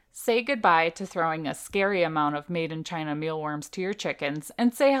Say goodbye to throwing a scary amount of made-in-China mealworms to your chickens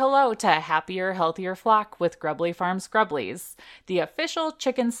and say hello to a happier, healthier flock with Grubbly Farms Grubblies, the official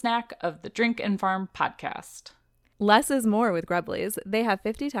chicken snack of the Drink and Farm podcast. Less is more with Grubblies. They have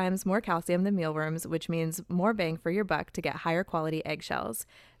 50 times more calcium than mealworms, which means more bang for your buck to get higher quality eggshells.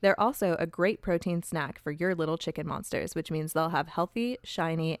 They're also a great protein snack for your little chicken monsters, which means they'll have healthy,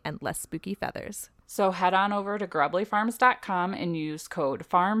 shiny, and less spooky feathers. So head on over to grubblyfarms.com and use code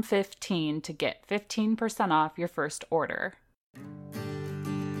FARM15 to get 15% off your first order.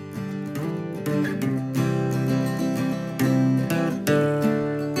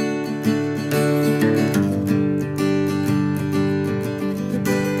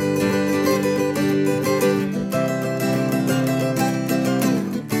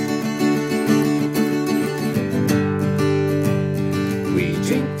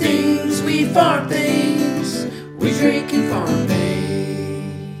 Farm things, we drink and farm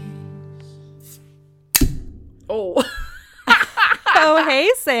things. Oh. Oh,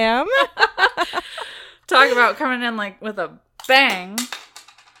 hey, Sam. Talk about coming in like with a bang.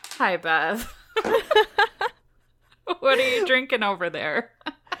 Hi, Beth. What are you drinking over there?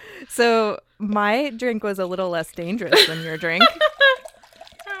 So my drink was a little less dangerous than your drink.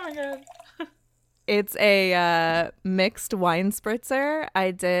 Oh, my God. It's a mixed wine spritzer.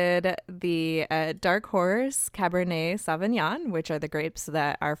 I did the Dark Horse Cabernet Sauvignon, which are the grapes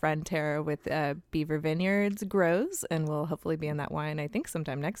that our friend Tara with Beaver Vineyards grows, and will hopefully be in that wine, I think,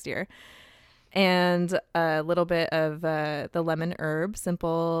 sometime next year. And a little bit of the lemon herb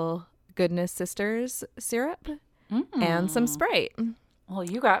Simple Goodness Sisters syrup and some Sprite. Well,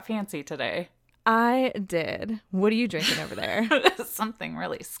 you got fancy today. I did. What are you drinking over there? Something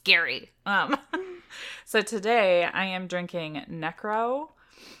really scary. So today I am drinking Necro,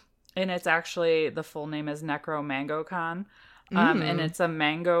 and it's actually, the full name is Necro Mango Con, and it's a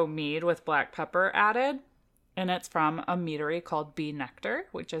mango mead with black pepper added, and it's from a meadery called Bee Nectar,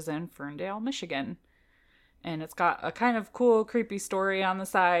 which is in Ferndale, Michigan. And it's got a kind of cool, creepy story on the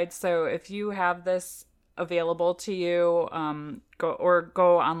side, so if you have this available to you,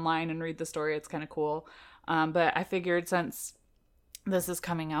 go online and read the story. It's kind of cool. But I figured since this is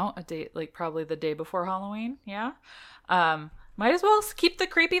coming out a date, like probably the day before Halloween, might as well keep the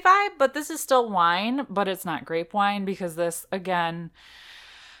creepy vibe. But this is still wine, but it's not grape wine, because this again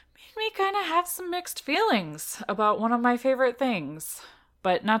made me kind of have some mixed feelings about one of my favorite things,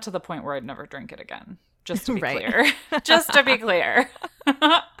 but not to the point where I'd never drink it again. Just to be clear. Just to be clear.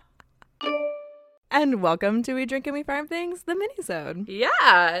 And welcome to We Drink and We Farm Things, the mini-sode.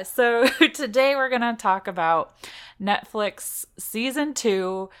 Yeah, so today we're going to talk about Netflix Season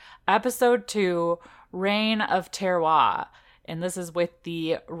 2, Episode 2, Reign of Terroir. And this is with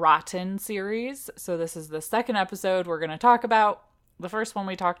the Rotten series. So this is the second episode we're going to talk about. The first one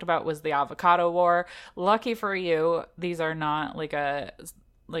we talked about was the Avocado War. Lucky for you, these are not like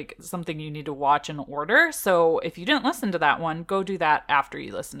something you need to watch in order. So if you didn't listen to that one, go do that after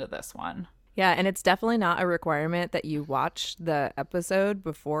you listen to this one. Yeah, and it's definitely not a requirement that you watch the episode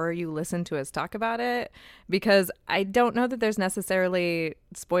before you listen to us talk about it, because I don't know that there's necessarily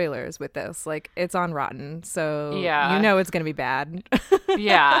spoilers with this. Like, it's on Rotten, so yeah, you know it's going to be bad.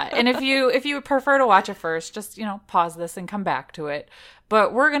 Yeah, and if you prefer to watch it first, just, pause this and come back to it.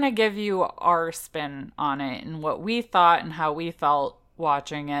 But we're going to give you our spin on it and what we thought and how we felt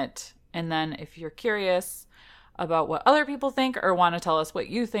watching it. And then if you're curious about what other people think or want to tell us what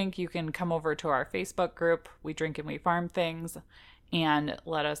you think, you can come over to our Facebook group, We Drink and We Farm Things, and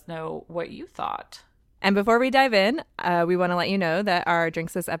let us know what you thought. And before we dive in, we want to let you know that our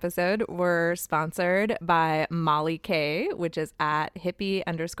drinks this episode were sponsored by Molly K, which is at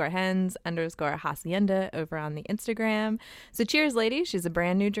hippie_hens_hacienda over on the Instagram. So cheers, lady. She's a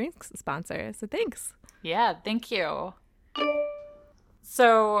brand new drinks sponsor. So thanks. Yeah, thank you.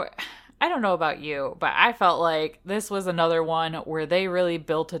 So I don't know about you, but I felt like this was another one where they really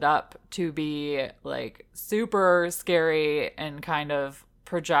built it up to be like super scary and kind of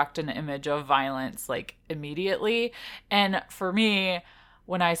project an image of violence like immediately. And for me,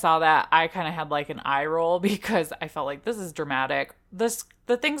 when I saw that, I kind of had like an eye roll, because I felt like this is dramatic.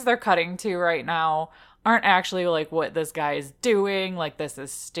 The things they're cutting to right now aren't actually like what this guy is doing. Like, this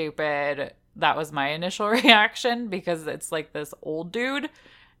is stupid. That was my initial reaction, because it's like this old dude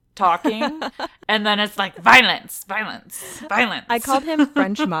talking and then it's like violence. I called him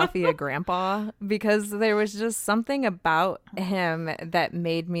French Mafia Grandpa, because there was just something about him that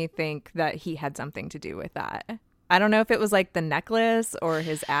made me think that he had something to do with that. I don't know if it was like the necklace or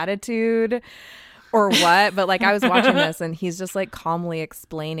his attitude or what, but like I was watching this and he's just like calmly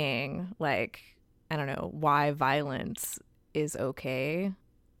explaining, like, I don't know, why violence is okay.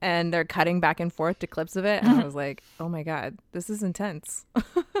 and they're cutting back and forth to clips of it. And I was like, oh my God, this is intense.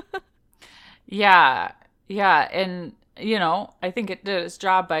 Yeah. Yeah. And, you know, I think it did its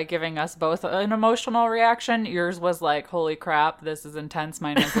job by giving us both an emotional reaction. Yours was like, holy crap, this is intense.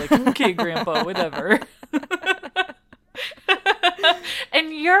 Mine was like, okay, grandpa, whatever.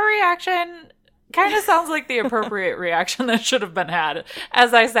 And your reaction kind of sounds like the appropriate reaction that should have been had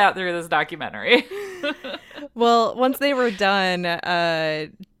as I sat through this documentary. Well, once they were done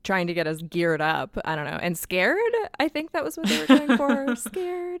trying to get us geared up, I don't know, and scared, I think that was what they were going for.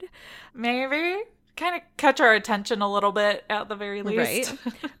 Scared. Maybe. Kind of catch our attention a little bit at the very least.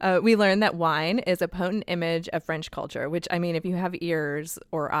 Right. We learned that wine is a potent image of French culture, which, I mean, if you have ears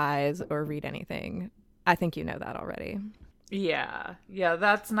or eyes or read anything, I think you know that already. Yeah. Yeah,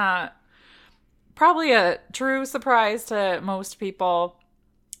 that's not probably a true surprise to most people.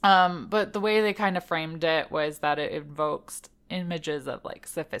 But the way they kind of framed it was that it invokes images of like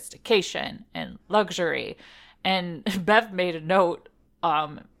sophistication and luxury. And Bev made a note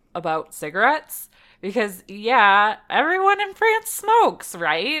about cigarettes because, yeah, everyone in France smokes,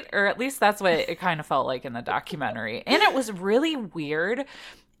 right? Or at least that's what it kind of felt like in the documentary. And it was really weird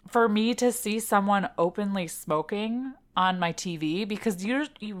for me to see someone openly smoking on my TV because you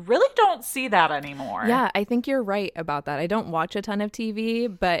really don't see that anymore. Yeah, I think you're right about that. I don't watch a ton of TV,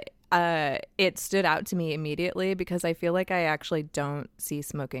 but it stood out to me immediately because I feel like I actually don't see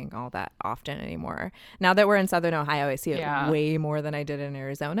smoking all that often anymore. Now that we're in Southern Ohio, I see it way more than I did in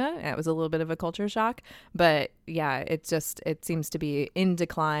Arizona. It was a little bit of a culture shock, but yeah, it seems to be in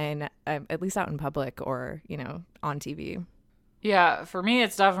decline, at least out in public or, you know, on TV. Yeah, for me,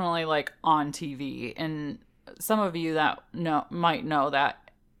 it's definitely like on TV. And some of you that might know that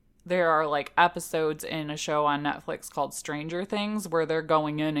there are like episodes in a show on Netflix called Stranger Things where they're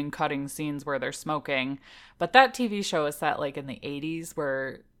going in and cutting scenes where they're smoking. But that TV show is set like in the 80s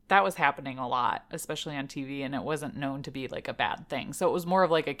where that was happening a lot, especially on TV, and it wasn't known to be like a bad thing. So it was more of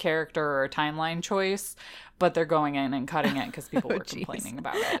like a character or a timeline choice, but they're going in and cutting it because people were complaining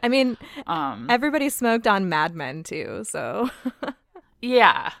about it. I mean, everybody smoked on Mad Men too, so.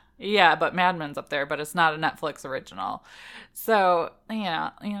 Yeah, but Mad Men's up there, but it's not a Netflix original. So, yeah,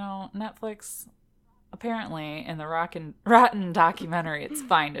 you know, Netflix, apparently in the Rotten documentary, it's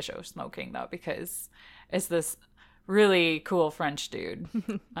fine to show smoking, though, because it's this really cool French dude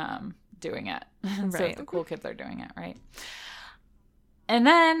doing it. Right. So the cool kids are doing it, right? And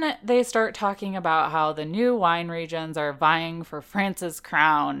then they start talking about how the new wine regions are vying for France's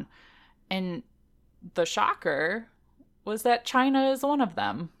crown. And the shocker was that China is one of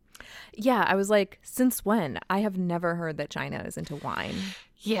them. Yeah, I was like, since when? I have never heard that China is into wine.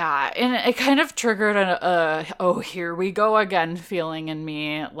 Yeah, and it kind of triggered a oh, here we go again feeling in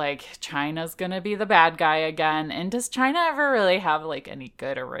me, like China's gonna be the bad guy again. And does China ever really have like any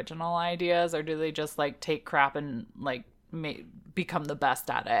good original ideas, or do they just like take crap and like become the best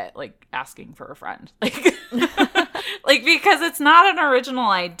at it, like asking for a friend? Like, like because it's not an original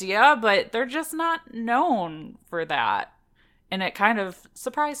idea, but they're just not known for that. And it kind of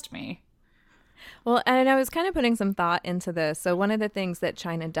surprised me. Well, and I was kind of putting some thought into this. So one of the things that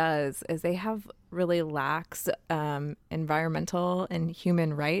China does is they have really lax environmental and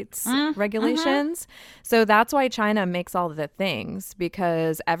human rights regulations. So that's why China makes all the things,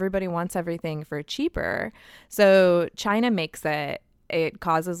 because everybody wants everything for cheaper. So China makes it. It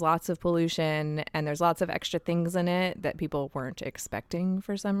causes lots of pollution, and there's lots of extra things in it that people weren't expecting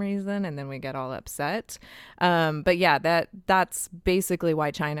for some reason, and then we get all upset. But yeah, that's basically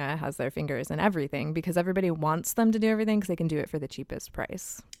why China has their fingers in everything, because everybody wants them to do everything because they can do it for the cheapest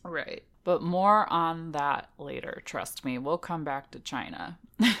price. Right. But more on that later. Trust me, we'll come back to China.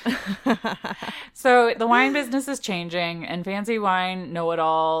 So the wine business is changing, and fancy wine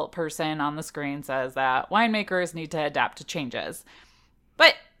know-it-all person on the screen says that winemakers need to adapt to changes.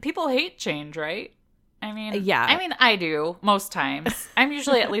 But people hate change, right? I mean, yeah. I mean, I do most times. I'm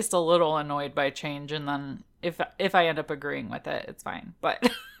usually at least a little annoyed by change, and then if I end up agreeing with it, it's fine.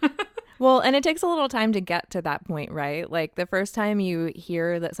 But well, and it takes a little time to get to that point, right? Like the first time you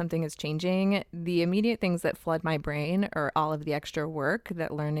hear that something is changing, the immediate things that flood my brain are all of the extra work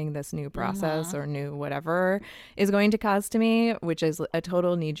that learning this new process or new whatever is going to cause to me, which is a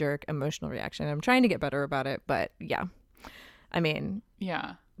total knee-jerk emotional reaction. I'm trying to get better about it, but yeah. I mean,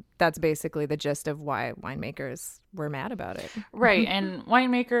 yeah, that's basically the gist of why winemakers were mad about it. Right. And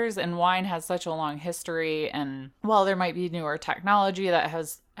winemakers and wine has such a long history. And while there might be newer technology that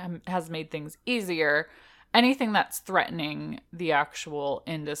has made things easier, anything that's threatening the actual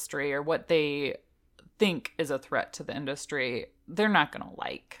industry or what they think is a threat to the industry, they're not going to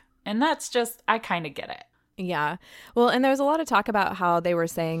like. And that's just, I kind of get it. Yeah. Well, and there was a lot of talk about how they were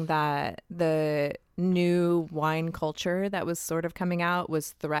saying that the new wine culture that was sort of coming out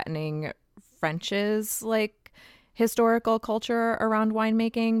was threatening French's like historical culture around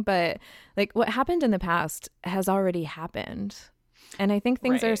winemaking. But like what happened in the past has already happened. And I think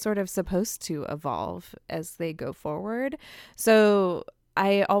things are Right. sort of supposed to evolve as they go forward. So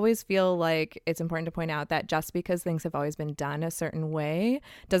I always feel like it's important to point out that just because things have always been done a certain way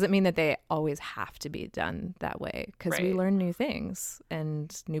doesn't mean that they always have to be done that way, because we Right. learn new things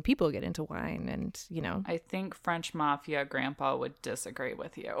and new people get into wine and, you know. I think French Mafia Grandpa would disagree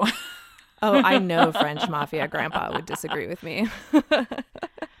with you. Oh, I know French Mafia Grandpa would disagree with me.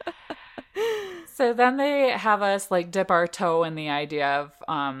 So then they have us like dip our toe in the idea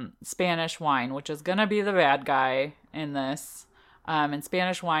of Spanish wine, which is going to be the bad guy in this, and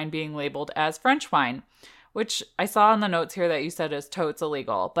Spanish wine being labeled as French wine, which I saw in the notes here that you said is totes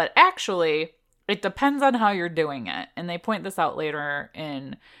illegal. But actually, it depends on how you're doing it. And they point this out later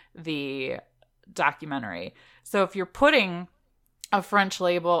in the documentary. So if you're putting a French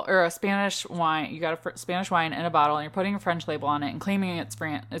label or a Spanish wine, you got a Spanish wine in a bottle and you're putting a French label on it and claiming it's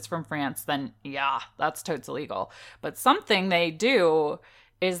from France, then yeah, that's totes illegal. But something they do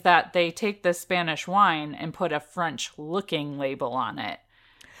is that they take the Spanish wine and put a French looking label on it,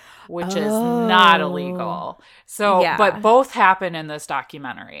 which is not illegal. So, Yeah. but both happen in this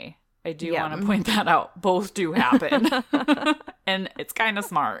documentary. I do Yeah. want to point that out. Both do happen. And it's kind of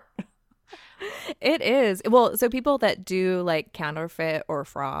smart. It is. Well, so people that do like counterfeit or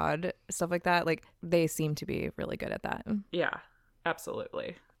fraud, stuff like that, like they seem to be really good at that. Yeah,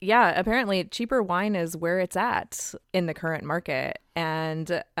 absolutely. Yeah, apparently cheaper wine is where it's at in the current market.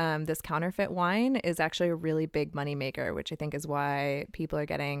 And this counterfeit wine is actually a really big moneymaker, which I think is why people are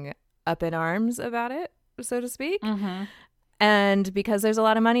getting up in arms about it, so to speak. Mm-hmm. And because there's a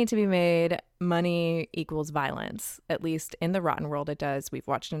lot of money to be made, money equals violence. At least in the rotten world, it does. We've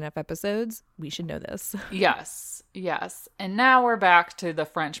watched enough episodes. We should know this. Yes, yes. And now we're back to the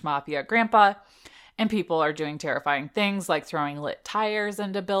French Mafia Grandpa, and people are doing terrifying things like throwing lit tires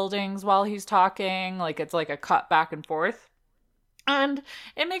into buildings while he's talking. Like it's like a cut back and forth. And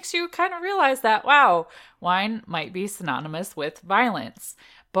it makes you kind of realize that, wow, wine might be synonymous with violence.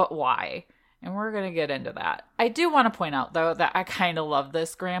 But why? And we're going to get into that. I do want to point out, though, that I kind of love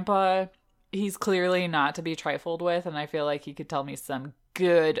this grandpa. He's clearly not to be trifled with, and I feel like he could tell me some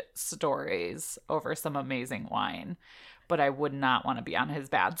good stories over some amazing wine. But I would not want to be on his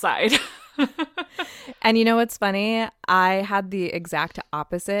bad side. And you know what's funny? I had the exact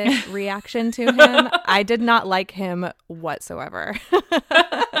opposite reaction to him. I did not like him whatsoever.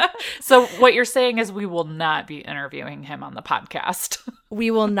 So what you're saying is we will not be interviewing him on the podcast.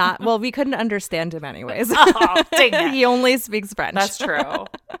 We will not. Well, we couldn't understand him anyways. Oh, dang it. He only speaks French. That's true.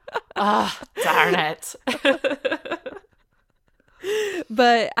 Ah, darn it.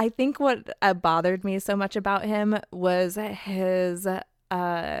 But I think what bothered me so much about him was his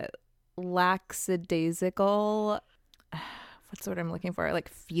lackadaisical, what's the word I'm looking for? Like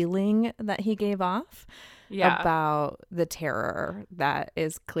feeling that he gave off Yeah. about the terror that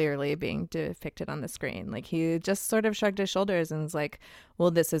is clearly being depicted on the screen. Like he just sort of shrugged his shoulders and was like,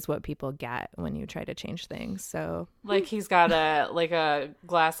 well, this is what people get when you try to change things. So Like he's got a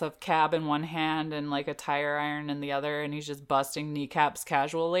glass of cab in one hand and like a tire iron in the other, and he's just busting kneecaps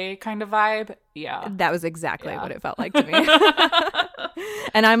casually kind of vibe. Yeah. that was exactly Yeah. what it felt like to me.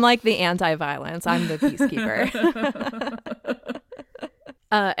 And I'm like the anti-violence. I'm the peacekeeper.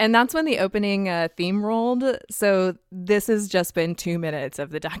 And that's when the opening theme rolled. So this has just been 2 minutes of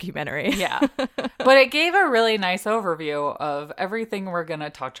the documentary. Yeah. But it gave a really nice overview of everything we're going to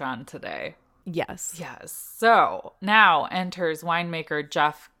touch on today. Yes. Yes. So now enters winemaker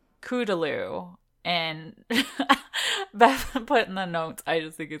Jeff Kudaloo. And Beth put in the notes, I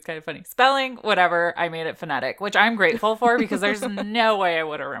just think it's kind of funny. Spelling, whatever, I made it phonetic, which I'm grateful for because there's no way I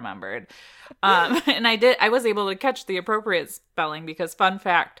would have remembered. And I was able to catch the appropriate spelling because, fun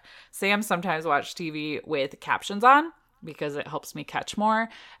fact, Sam sometimes watch TV with captions on because it helps me catch more,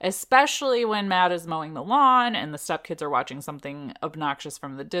 especially when Matt is mowing the lawn and the stepkids are watching something obnoxious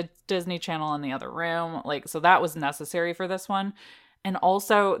from the Disney Channel in the other room. Like, so that was necessary for this one. And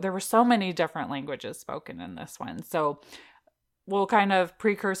also, there were so many different languages spoken in this one. So we'll kind of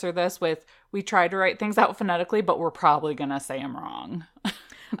precursor this with, we tried to write things out phonetically, but we're probably going to say them wrong.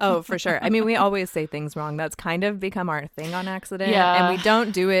 Oh, for sure. I mean, we always say things wrong. That's kind of become our thing on accident. Yeah. And we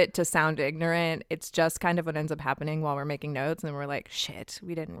don't do it to sound ignorant. It's just kind of what ends up happening while we're making notes. And we're like, shit,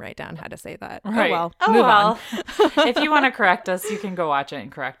 we didn't write down how to say that. Right. Oh, well. Oh, Move well. on. If you want to correct us, you can go watch it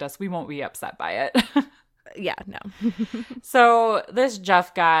and correct us. We won't be upset by it. Yeah, no. So this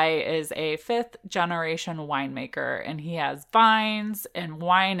Jeff guy is a 5th generation winemaker, and he has vines and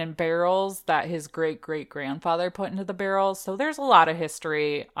wine in barrels that his great-great-grandfather put into the barrels. So there's a lot of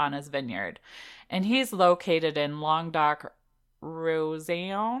history on his vineyard. And he's located in Languedoc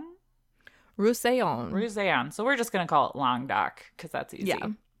Roussillon. Roussillon. So we're just going to call it Languedoc because that's easy. Yeah.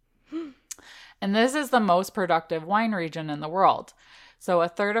 And this is the most productive wine region in the world. So a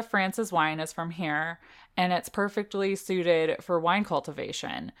third of France's wine is from here, and it's perfectly suited for wine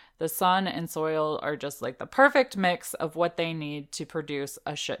cultivation. The sun and soil are just like the perfect mix of what they need to produce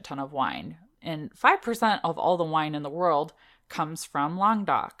a shit ton of wine. And 5% of all the wine in the world comes from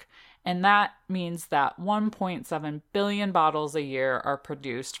Languedoc. And that means that 1.7 billion bottles a year are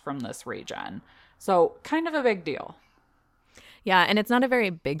produced from this region. So kind of a big deal. Yeah, and it's not a very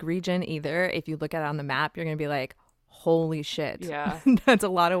big region either. If you look at it on the map, you're going to be like, holy shit. Yeah. That's a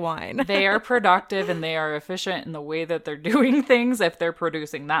lot of wine. They are productive and they are efficient in the way that they're doing things if they're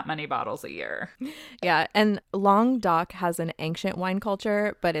producing that many bottles a year. Yeah, and Languedoc has an ancient wine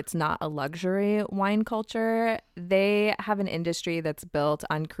culture, but it's not a luxury wine culture. They have an industry that's built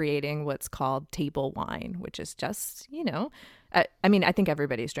on creating what's called table wine, which is just, I mean, I think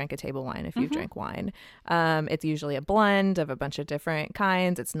everybody's drank a table wine if you've drank wine. It's usually a blend of a bunch of different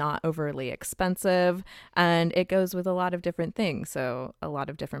kinds. It's not overly expensive, and it goes with a lot of different things. So a lot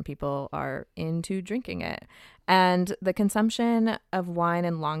of different people are into drinking it. And the consumption of wine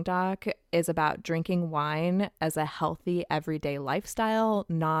in Languedoc is about drinking wine as a healthy everyday lifestyle,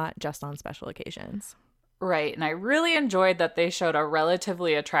 not just on special occasions. Right. And I really enjoyed that they showed a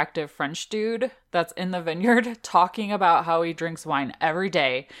relatively attractive French dude that's in the vineyard talking about how he drinks wine every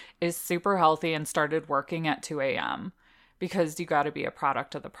day, is super healthy, and started working at 2 a.m. because you got to be a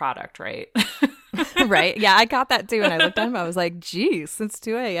product of the product, right? Right. Yeah, I got that too. And I looked at him, I was like, geez, since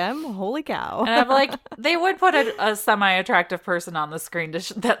 2 a.m.? Holy cow. And I'm like, they would put a semi-attractive person on the screen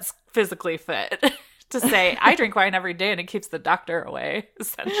that's physically fit to say, I drink wine every day and it keeps the doctor away,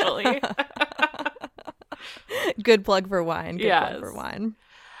 essentially. Good plug for wine. Good Yes. plug for wine.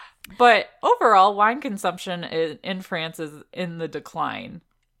 But overall, wine consumption in France is in the decline,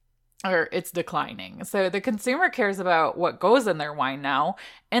 or it's declining. So the consumer cares about what goes in their wine now,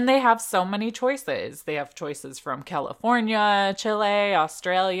 and they have so many choices. They have choices from California, Chile,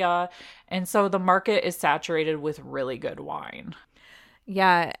 Australia, and so the market is saturated with really good wine.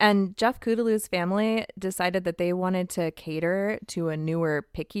 Yeah, and Jeff Koodaloo's family decided that they wanted to cater to a newer,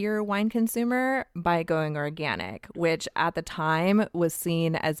 pickier wine consumer by going organic, which at the time was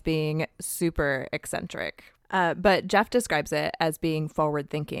seen as being super eccentric. But Jeff describes it as being forward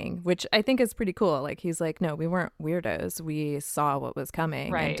thinking, which I think is pretty cool. Like, he's like, no, we weren't weirdos. We saw what was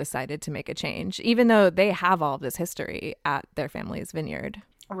coming and decided to make a change, even though they have all of this history at their family's vineyard.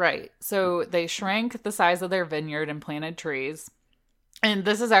 Right. So they shrank the size of their vineyard and planted trees. And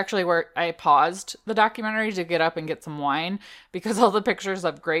this is actually where I paused the documentary to get up and get some wine because all the pictures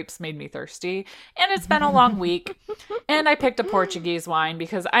of grapes made me thirsty. And it's been a long week. And I picked a Portuguese wine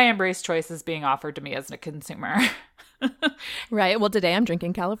because I embrace choices being offered to me as a consumer. Right. Well, today I'm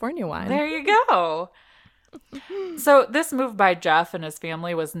drinking California wine. There you go. So this move by Jeff and his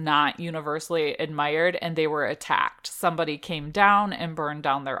family was not universally admired, and they were attacked. Somebody came down and burned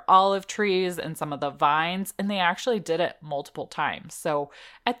down their olive trees and some of the vines, and they actually did it multiple times. So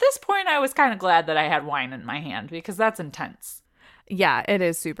at this point, I was kind of glad that I had wine in my hand because that's intense. Yeah, it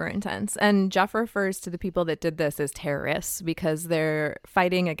is super intense. And Jeff refers to the people that did this as terrorists because they're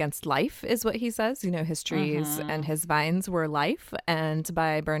fighting against life, is what he says. His trees and his vines were life. And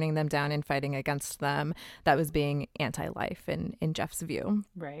by burning them down and fighting against them, that was being anti-life in Jeff's view.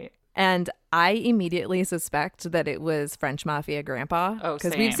 Right. And I immediately suspect that it was French Mafia Grandpa. Oh,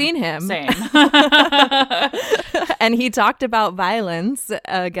 because we've seen him. Same. And he talked about violence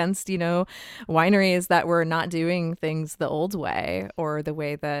against, wineries that were not doing things the old way or the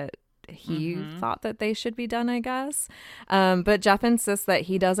way that he thought that they should be done, I guess. But Jeff insists that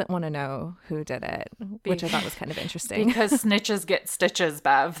he doesn't want to know who did it, which I thought was kind of interesting. Because snitches get stitches,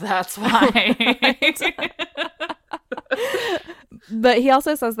 Bev. That's why. But he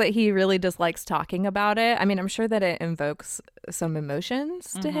also says that he really dislikes talking about it. I mean, I'm sure that it invokes some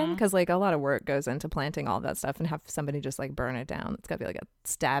emotions to him because, a lot of work goes into planting all that stuff, and have somebody just, burn it down. It's got to be, a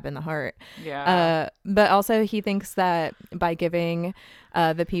stab in the heart. Yeah. But also he thinks that by giving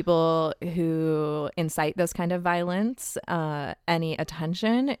the people who incite this kind of violence any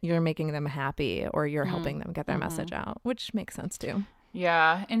attention, you're making them happy or you're helping them get their message out, which makes sense, too.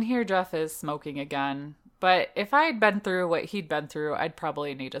 Yeah, and here Jeff is smoking again. But if I'd been through what he'd been through, I'd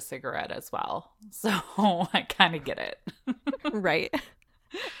probably need a cigarette as well. So I kind of get it. Right.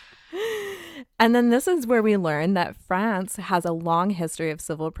 And then this is where we learn that France has a long history of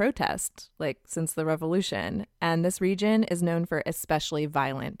civil protest, like since the revolution. And this region is known for especially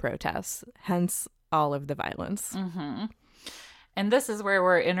violent protests, hence all of the violence. Mm-hmm. And this is where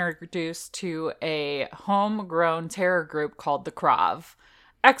we're introduced to a homegrown terror group called the KROV.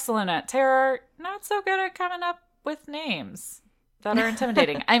 Excellent at terror, not so good at coming up with names that are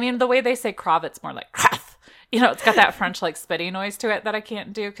intimidating. I mean, the way they say KROV, it's more like KROV. You know, it's got that French like spitty noise to it that I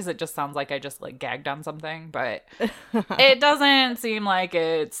can't do because it just sounds like I just like gagged on something, but it doesn't seem like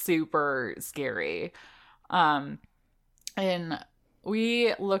it's super scary. And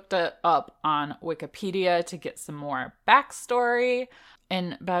we looked it up on Wikipedia to get some more backstory.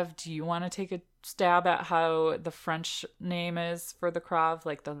 And Bev, do you want to take a stab at how the French name is for the KROV,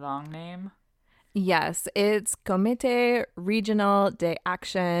 like the long name? Yes, it's Comité Régional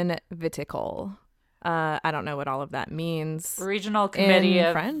d'Action Viticole. I don't know what all of that means. Regional Committee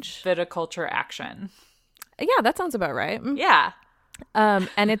of French Viticulture Action. Yeah, that sounds about right. Yeah.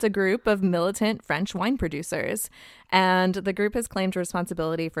 And it's a group of militant French wine producers. And the group has claimed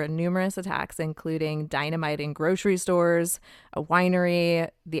responsibility for numerous attacks, including dynamiting grocery stores, a winery,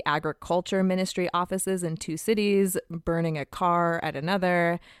 the agriculture ministry offices in 2 cities, burning a car at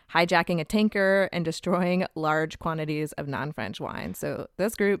another, hijacking a tanker, and destroying large quantities of non-French wine. So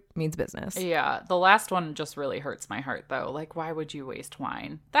this group means business. Yeah. The last one just really hurts my heart, though. Like, why would you waste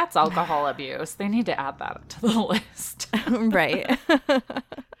wine? That's alcohol abuse. They need to add that to the list. Right.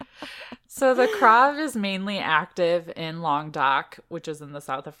 So the KROV is mainly active in Languedoc, which is in the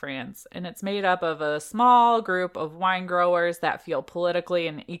south of France, and it's made up of a small group of wine growers that feel politically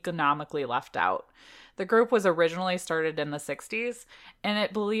and economically left out. The group was originally started in the 60s, and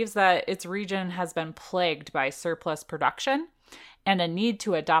it believes that its region has been plagued by surplus production and a need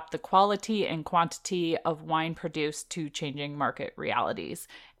to adapt the quality and quantity of wine produced to changing market realities,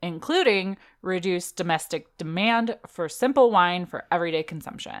 including reduced domestic demand for simple wine for everyday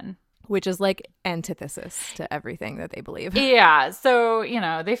consumption. Which is like antithesis to everything that they believe. Yeah, so, you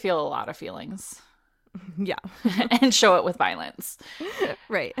know, they feel a lot of feelings. Yeah. And show it with violence.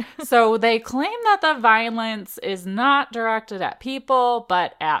 Right. So they claim that the violence is not directed at people,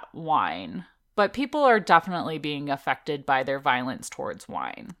 but at wine. But people are definitely being affected by their violence towards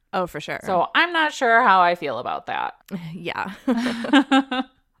wine. Oh, for sure. So I'm not sure how I feel about that. Yeah.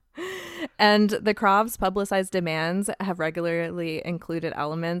 And the KROV's publicized demands have regularly included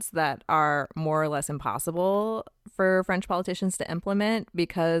elements that are more or less impossible for French politicians to implement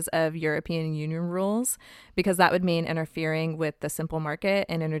because of European Union rules, because that would mean interfering with the simple market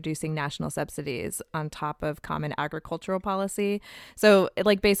and introducing national subsidies on top of common agricultural policy. So,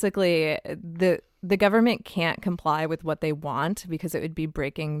 like, basically, the government can't comply with what they want because it would be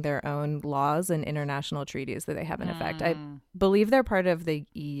breaking their own laws and international treaties that they have in effect. I believe they're part of the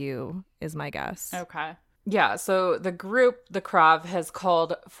EU, is my guess. Okay. Yeah, so the group, the KROV, has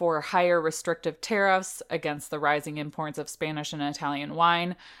called for higher restrictive tariffs against the rising imports of Spanish and Italian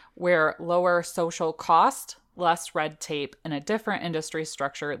wine, where lower social cost, less red tape, and a different industry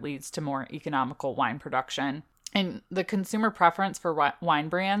structure leads to more economical wine production. And the consumer preference for wine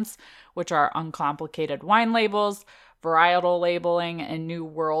brands, which are uncomplicated wine labels, varietal labeling, and new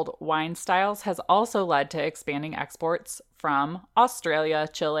world wine styles, has also led to expanding exports from Australia,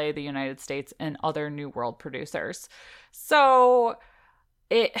 Chile, the United States, and other new world producers. So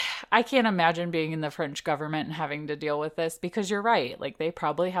I can't imagine being in the French government and having to deal with this, because you're right. Like, they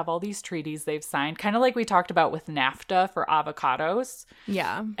probably have all these treaties they've signed, kind of like we talked about with NAFTA for avocados.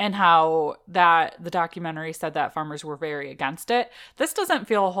 Yeah. And how the documentary said that farmers were very against it. This doesn't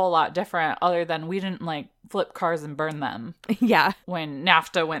feel a whole lot different, other than we didn't like flip cars and burn them. Yeah. When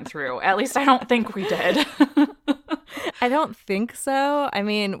NAFTA went through. At least I don't think we did. I don't think so. I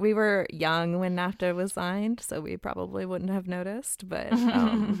mean, we were young when NAFTA was signed, so we probably wouldn't have noticed, but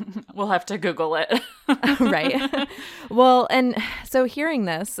we'll have to Google it. Right. Well, and so hearing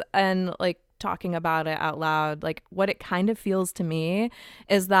this and like talking about it out loud, like what it kind of feels to me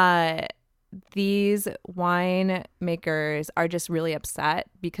is that these wine makers are just really upset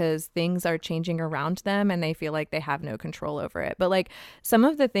because things are changing around them and they feel like they have no control over it. But like some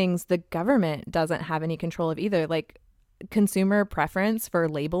of the things the government doesn't have any control of either, like consumer preference for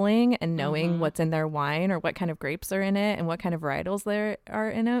labeling and knowing what's in their wine or what kind of grapes are in it and what kind of varietals there are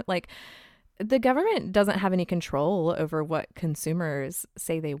in it. Like the government doesn't have any control over what consumers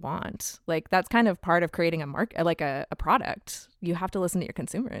say they want. Like that's kind of part of creating a market, like a product. You have to listen to your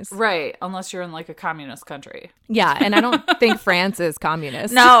consumers. Right. Unless you're in like a communist country. Yeah. And I don't think France is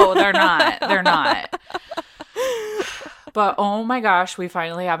communist. No, they're not. They're not. But oh my gosh, we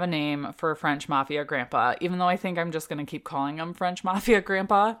finally have a name for French Mafia Grandpa, even though I think I'm just going to keep calling him French Mafia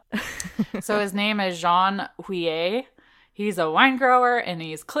Grandpa. So his name is Jean Huillet. He's a wine grower, and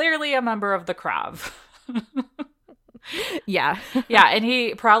he's clearly a member of the Krav. Yeah. Yeah, and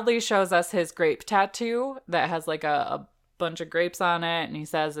he proudly shows us his grape tattoo that has like a bunch of grapes on it, and he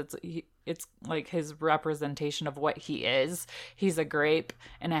says it's like his representation of what he is. He's a grape,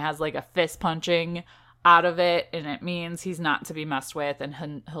 and it has like a fist punching out of it, and it means he's not to be messed with,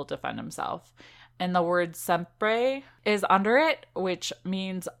 and he'll defend himself. And the word sempre is under it, which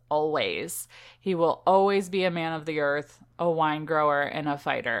means always. He will always be a man of the earth, a wine grower, and a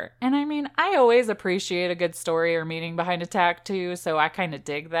fighter. And I mean, I always appreciate a good story or meaning behind a tattoo, so I kind of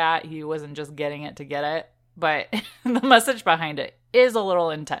dig that. He wasn't just getting it to get it, but the message behind it is a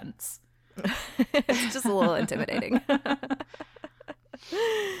little intense. It's just a little intimidating.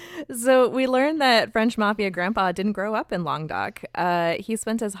 So we learned that French Mafia Grandpa didn't grow up in Languedoc. He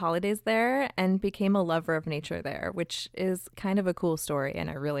spent his holidays there and became a lover of nature there, which is kind of a cool story, and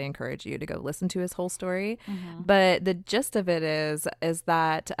I really encourage you to go listen to his whole story. Mm-hmm. But the gist of it is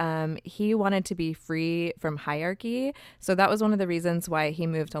that he wanted to be free from hierarchy. So that was one of the reasons why he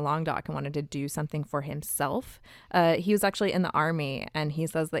moved to Languedoc and wanted to do something for himself. He was actually in the army, and he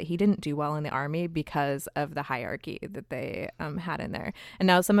says that he didn't do well in the army because of the hierarchy that they had in there. And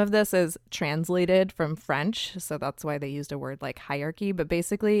now some of this is translated from French, so that's why they used a word like hierarchy. But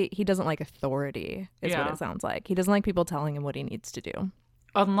basically, he doesn't like authority, is what it sounds like. He doesn't like people telling him what he needs to do.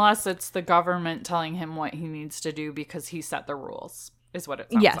 Unless it's the government telling him what he needs to do because he set the rules, is what it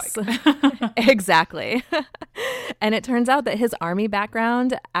sounds like. Exactly. And it turns out that his army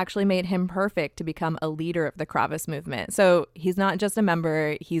background actually made him perfect to become a leader of the Kravis movement. So he's not just a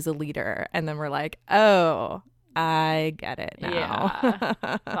member, he's a leader. And then we're like, oh, I get it now.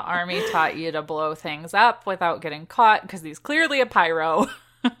 Yeah. The army taught you to blow things up without getting caught because he's clearly a pyro.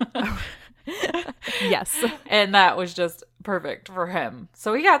 Yes. And that was just perfect for him.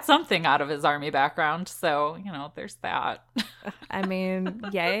 So he got something out of his army background. So, there's that. I mean,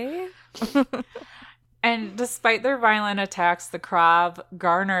 yay. And despite their violent attacks, the Krav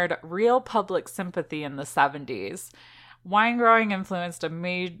garnered real public sympathy in the 70s. Wine growing influenced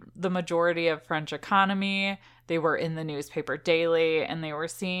the majority of French economy. They were in the newspaper daily, and they were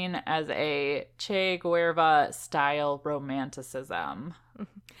seen as a Che Guevara style romanticism.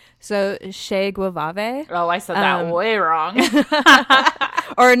 So Che Guevara? Oh, I said that way wrong.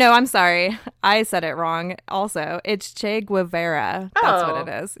 Or no, I'm sorry. I said it wrong also. It's Che Guevara. That's what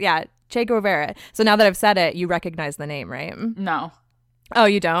it is. Yeah, Che Guevara. So now that I've said it, you recognize the name, right? No. Oh,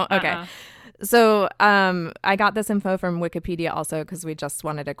 you don't? Okay. So I got this info from Wikipedia also because we just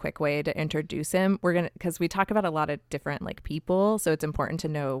wanted a quick way to introduce him. Because we talk about a lot of different people, so it's important to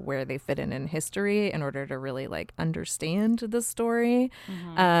know where they fit in history in order to really understand the story.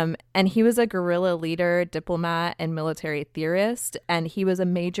 Mm-hmm. And he was a guerrilla leader, diplomat, and military theorist, and he was a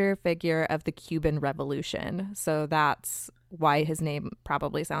major figure of the Cuban Revolution. So that's why his name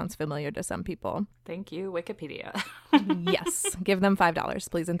probably sounds familiar to some people. Thank you, Wikipedia. Yes. Give them $5,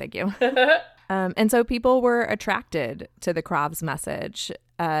 please, and thank you. And so people were attracted to the Krav's message.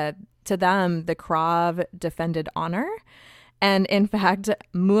 To them, the Krav defended honor. And in fact,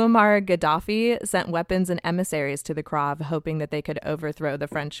 Muammar Gaddafi sent weapons and emissaries to the Krav, hoping that they could overthrow the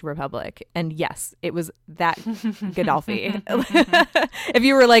French Republic. And yes, it was that Gaddafi. If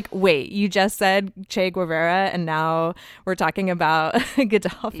you were like, wait, you just said Che Guevara and now we're talking about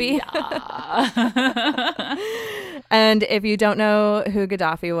Gaddafi? Yeah. And if you don't know who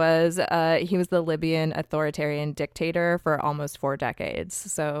Gaddafi was, he was the Libyan authoritarian dictator for almost 4 decades.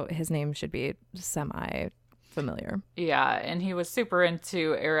 So his name should be semi-familiar. Yeah, and he was super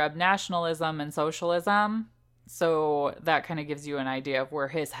into Arab nationalism and socialism. So that kind of gives you an idea of where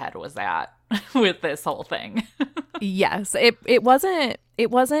his head was at with this whole thing. Yes, it wasn't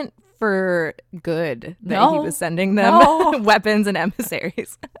for good that he was sending them weapons and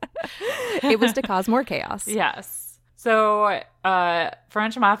emissaries. It was to cause more chaos. Yes. So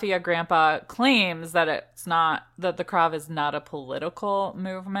French Mafia Grandpa claims that that the Krav is not a political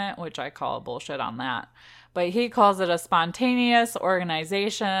movement, which I call bullshit on that. But he calls it a spontaneous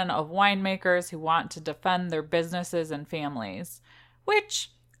organization of winemakers who want to defend their businesses and families,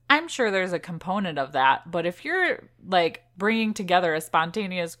 which I'm sure there's a component of that. But if you're bringing together a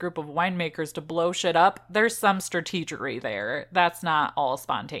spontaneous group of winemakers to blow shit up, there's some strategery there. That's not all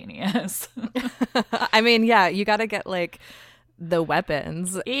spontaneous. I mean, yeah, you got to get the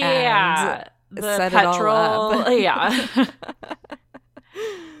weapons. Yeah. And the set petrol. It all up. Yeah.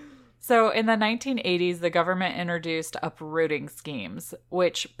 So in the 1980s, the government introduced uprooting schemes,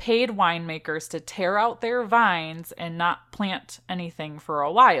 which paid winemakers to tear out their vines and not plant anything for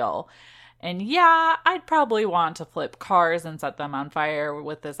a while. And yeah, I'd probably want to flip cars and set them on fire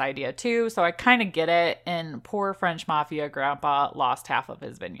with this idea too, so I kind of get it. And poor French mafia grandpa lost half of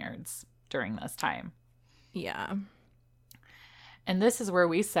his vineyards during this time. Yeah. And this is where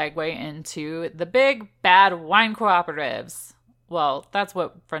we segue into the big bad wine cooperatives. Well, that's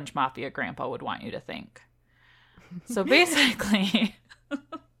what French mafia grandpa would want you to think. So basically,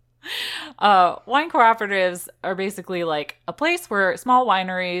 wine cooperatives are basically like a place where small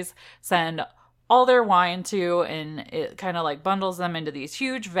wineries send all their wine to, and it kind of like bundles them into these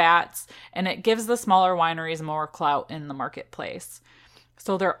huge vats, and it gives the smaller wineries more clout in the marketplace.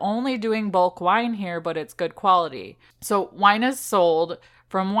 So they're only doing bulk wine here, but it's good quality. So wine is sold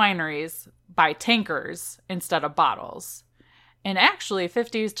from wineries by tankers instead of bottles. And actually,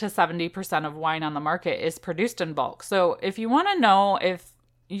 50 to 70% of wine on the market is produced in bulk. So if you want to know, if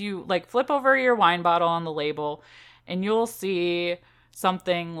you like flip over your wine bottle on the label and you'll see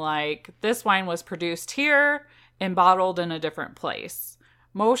something like this wine was produced here and bottled in a different place.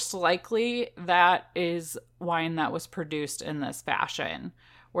 Most likely that is wine that was produced in this fashion.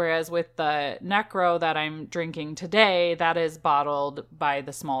 Whereas with the Necro that I'm drinking today, that is bottled by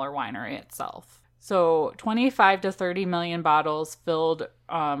the smaller winery itself. So 25 to 30 million bottles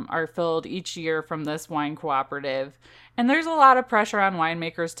are filled each year from this wine cooperative. And there's a lot of pressure on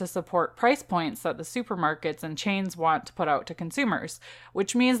winemakers to support price points that the supermarkets and chains want to put out to consumers,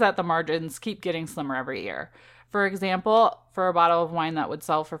 which means that the margins keep getting slimmer every year. For example, for a bottle of wine that would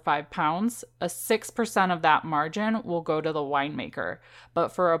sell for £5, a 6% of that margin will go to the winemaker. But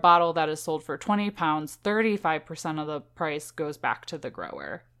for a bottle that is sold for £20, 35% of the price goes back to the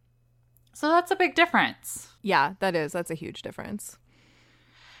grower. So that's a big difference. Yeah, that's a huge difference.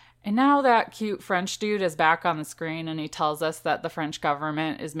 And now that cute French dude is back on the screen and he tells us that the French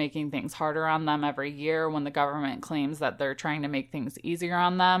government is making things harder on them every year when the government claims that they're trying to make things easier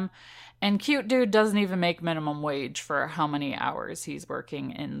on them. And cute dude doesn't even make minimum wage for how many hours he's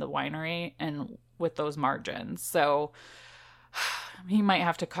working in the winery and with those margins. So he might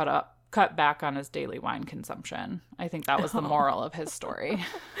have to cut back on his daily wine consumption. I think that was the moral of his story.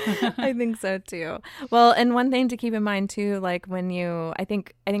 I think so too. Well, and one thing to keep in mind too, like I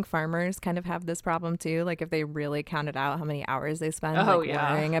think farmers kind of have this problem too. Like if they really counted out how many hours they spend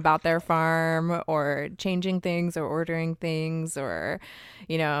worrying about their farm or changing things or ordering things or,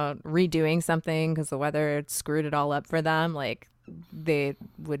 redoing something because the weather screwed it all up for them, like they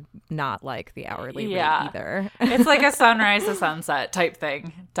would not like the hourly rate either. It's like a sunrise to sunset type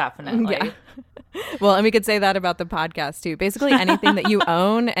thing. Definitely. Yeah. Well, and we could say that about the podcast too. Basically anything that you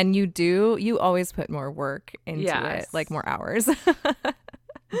own and you do, you always put more work into it, like more hours.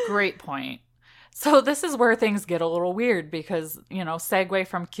 Great point. So this is where things get a little weird because, segue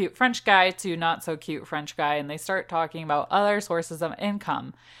from cute French guy to not so cute French guy, and they start talking about other sources of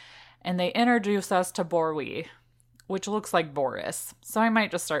income. And they introduce us to Bourwie, which looks like Boris. So I might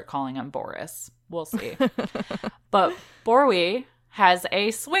just start calling him Boris. We'll see. But Bourwie has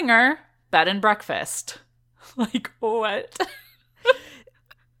a swinger bed and breakfast. Like, what?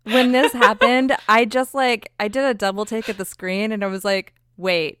 When this happened, I did a double take at the screen and I was like,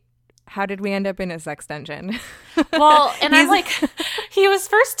 wait, how did we end up in a sex dungeon? Well, and I'm like, he was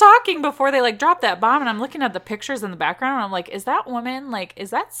first talking before they dropped that bomb, and I'm looking at the pictures in the background, and I'm like, is that woman, is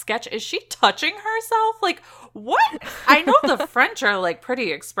that sketch? Is she touching herself? Like, what? I know the French are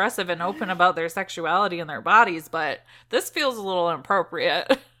pretty expressive and open about their sexuality and their bodies, but this feels a little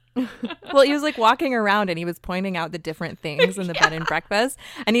inappropriate. Well, he was walking around and he was pointing out the different things in the bed and breakfast,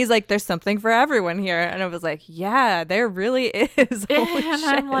 and he's like, there's something for everyone here. And I was like, yeah, there really is. Holy and shit.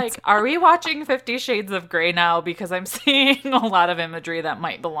 I'm like, are we watching 50 Shades of Grey now? Because I'm seeing a lot of imagery that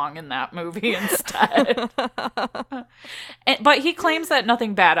might belong in that movie instead. But he claims that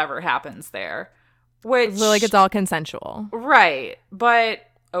nothing bad ever happens there, which it's all consensual, right? But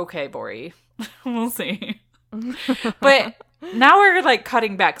okay, Bori, we'll see. But now we're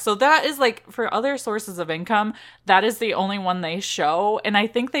cutting back. So that is for other sources of income, that is the only one they show. And I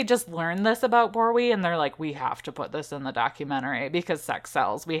think they just learned this about Bourwie and they're like, we have to put this in the documentary because sex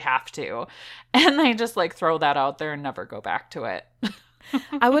sells. We have to. And they just throw that out there and never go back to it.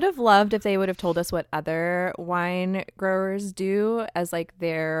 I would have loved if they would have told us what other wine growers do as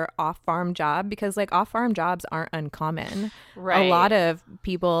their off-farm job, because off-farm jobs aren't uncommon. Right. A lot of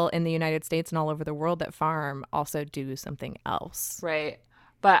people in the United States and all over the world that farm also do something else. Right.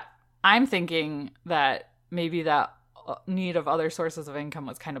 But I'm thinking that maybe that need of other sources of income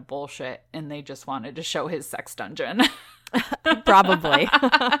was kind of bullshit, and they just wanted to show his sex dungeon. Probably.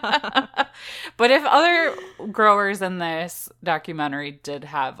 But if other growers in this documentary did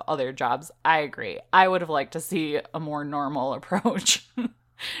have other jobs, I agree. I would have liked to see a more normal approach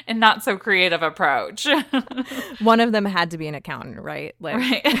and not so creative approach. One of them had to be an accountant, right? Like,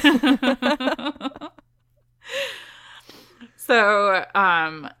 right. So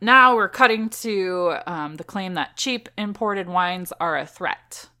now we're cutting to the claim that cheap imported wines are a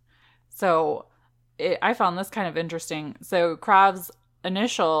threat. So I found this kind of interesting. So Krav's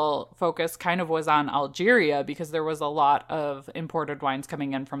initial focus kind of was on Algeria because there was a lot of imported wines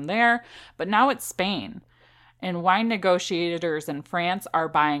coming in from there. But now it's Spain. And wine negotiators in France are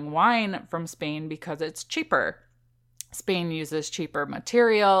buying wine from Spain because it's cheaper. Spain uses cheaper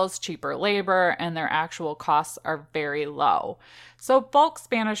materials, cheaper labor, and their actual costs are very low. So bulk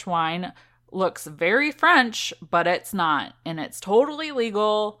Spanish wine looks very French, but it's not. And it's totally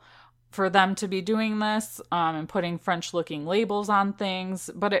legal for them to be doing this and putting French-looking labels on things,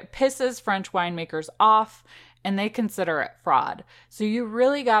 but it pisses French winemakers off, and they consider it fraud. So you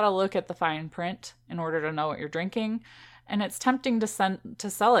really got to look at the fine print in order to know what you're drinking. And it's tempting to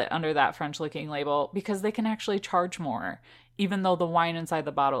sell it under that French-looking label because they can actually charge more, even though the wine inside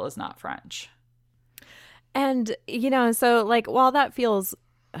the bottle is not French. and so like while that feels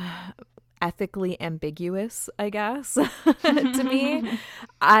ethically ambiguous, I guess, to me,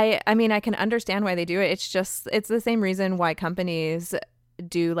 I mean, I can understand why they do it. It's the same reason why companies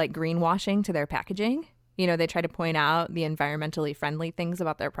do like greenwashing to their packaging. They try to point out the environmentally friendly things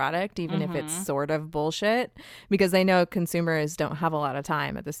about their product, even if it's sort of bullshit, because they know consumers don't have a lot of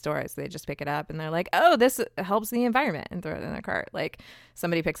time at the store. So they just pick it up and they're like, oh, this helps the environment, and throw it in their cart. Like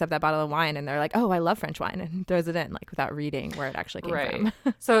somebody picks up that bottle of wine and they're like, oh, I love French wine, and throws it in, like without reading where it actually came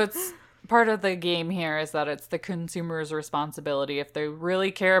from. So it's part of the game here is that it's the consumer's responsibility, if they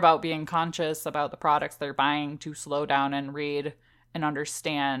really care about being conscious about the products they're buying, to slow down and read and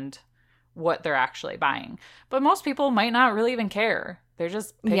understand what they're actually buying. But most people might not really even care. They're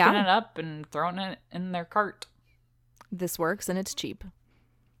just picking it up and throwing it in their cart. This works and it's cheap.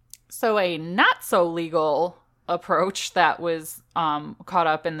 So a not so legal approach that was caught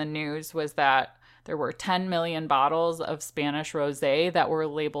up in the news was that there were 10 million bottles of Spanish rosé that were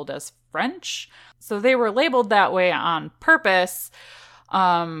labeled as French. So they were labeled that way on purpose.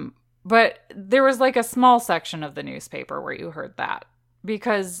 But there was like a small section of the newspaper where you heard that,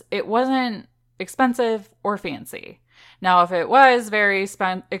 because it wasn't expensive or fancy. Now, if it was very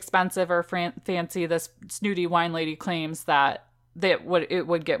expensive or fancy, this snooty wine lady claims that it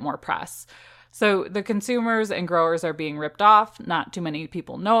would get more press. So the consumers and growers are being ripped off. Not too many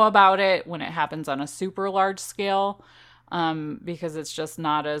people know about it when it happens on a super large scale, because it's just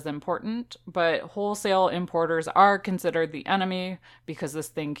not as important. But wholesale importers are considered the enemy because this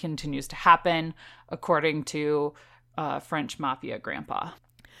thing continues to happen, according to French mafia grandpa.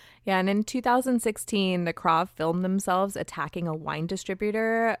 Yeah, and in 2016, the Krav filmed themselves attacking a wine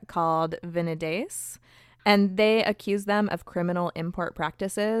distributor called Vinades, and they accused them of criminal import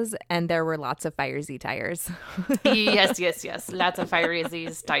practices, and there were lots of fire-Z tires. Yes. Lots of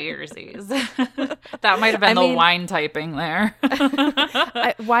fire-Z's, tires-Z's. That might have been the wine typing there.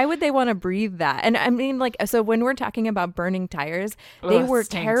 Why would they want to breathe that? And I mean, like, so when we're talking about burning tires, they were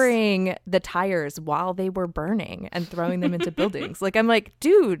carrying the tires while they were burning and throwing them into buildings. Like, I'm like,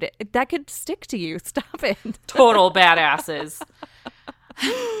 dude, that could stick to you. Stop it. Total badasses.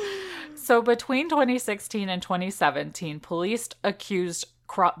 So between 2016 and 2017, police accused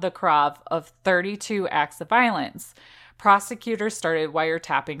the Krav of 32 acts of violence. Prosecutors started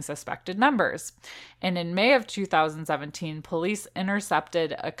wiretapping suspected members. And in May of 2017, police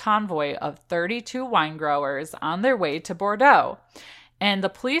intercepted a convoy of 32 wine growers on their way to Bordeaux. And the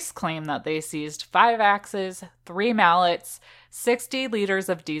police claim that they seized 5 axes, 3 mallets, 60 liters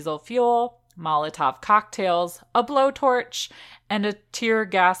of diesel fuel, Molotov cocktails, a blowtorch, and a tear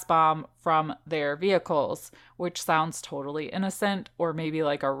gas bomb from their vehicles, which sounds totally innocent, or maybe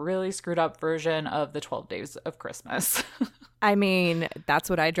like a really screwed up version of the 12 Days of Christmas. I mean, that's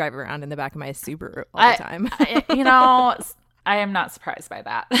what I drive around in the back of my Subaru all the time. I am not surprised by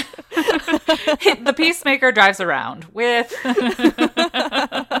that. The Peacemaker drives around with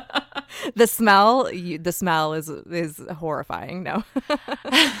the smell. The smell is horrifying. No.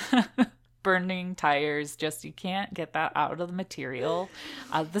 Burning tires, just you can't get that out of the material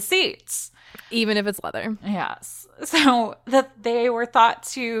of the seats, even if it's leather. Yes. So that they were thought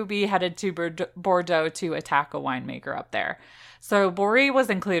to be headed to Bordeaux to attack a winemaker up there. So Bory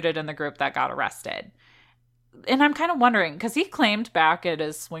was included in the group that got arrested. and I'm kind of wondering, because he claimed back at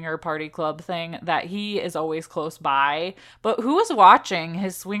his swinger party club thing that he is always close by, but who was watching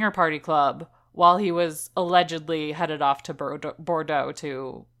his swinger party club while he was allegedly headed off to Bordeaux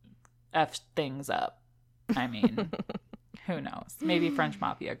to F things up? I mean, who knows? Maybe French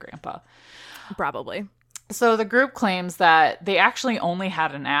Mafia grandpa. Probably. So the group claims that they actually only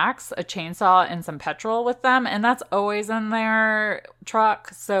had an axe, a chainsaw, and some petrol with them, and that's always in their truck,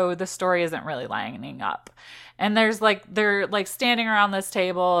 so the story isn't really lining up. And they're standing around this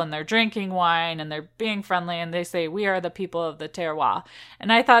table, and they're drinking wine, and they're being friendly, and they say, "We are the people of the terroir."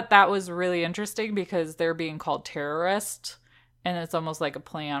 And I thought that was really interesting because they're being called terrorist, and it's almost like a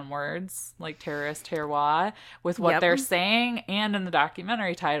play on words, like terrorist, terroir, with what they're saying and in the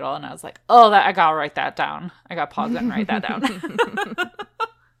documentary title. And I was like, oh, I gotta write that down. I gotta pause it and write that down.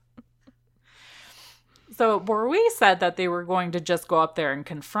 So Bourouille said that they were going to just go up there and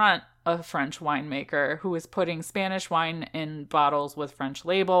confront a French winemaker who was putting Spanish wine in bottles with French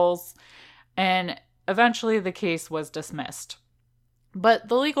labels. And eventually the case was dismissed. But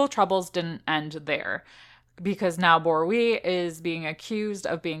the legal troubles didn't end there, because now Bourouille is being accused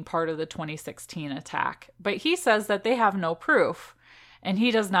of being part of the 2016 attack. But he says that they have no proof, and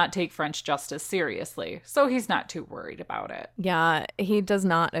he does not take French justice seriously, so he's not too worried about it. Yeah, he does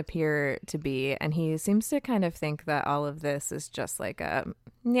not appear to be, and he seems to kind of think that all of this is just like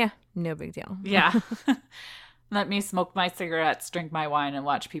no big deal. Yeah. Let me smoke my cigarettes, drink my wine, and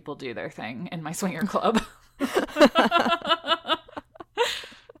watch people do their thing in my swinger club.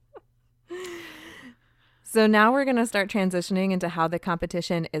 So now we're going to start transitioning into how the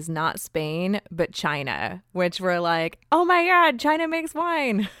competition is not Spain, but China, which we're like, oh my God, China makes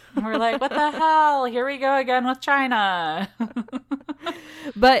wine. We're like, what the hell? Here we go again with China.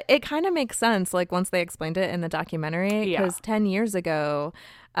 But it kind of makes sense, like once they explained it in the documentary, because 10 years ago,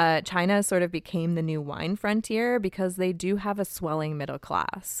 China sort of became the new wine frontier because they do have a swelling middle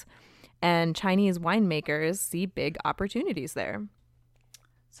class. And Chinese winemakers see big opportunities there.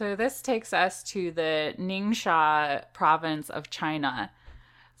 So this takes us to the Ningxia province of China.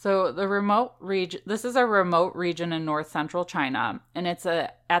 So this is a remote region in north central China, and it's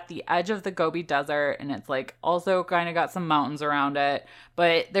at the edge of the Gobi Desert, and it's like also kind of got some mountains around it,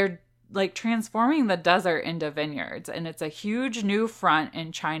 but they're like transforming the desert into vineyards, and it's a huge new front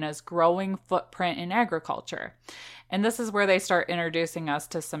in China's growing footprint in agriculture. And this is where they start introducing us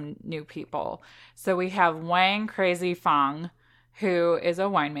to some new people. So we have Wang Crazy Fang, who is a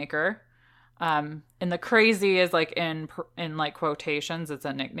winemaker. And the crazy is like in like quotations. It's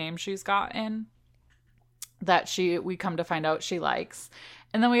a nickname she's gotten that we come to find out she likes.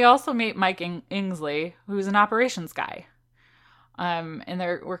 And then we also meet Mike Ingsley, who's an operations guy. And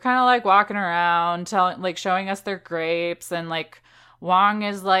we're kind of like walking around, showing us their grapes, and like Wang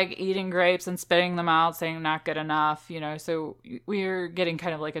is like eating grapes and spitting them out, saying not good enough, so we're getting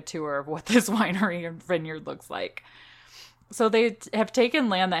kind of like a tour of what this winery and vineyard looks like. So they have taken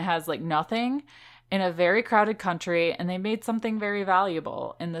land that has like nothing in a very crowded country, and they made something very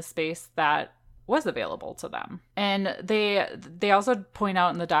valuable in the space that was available to them. And they also point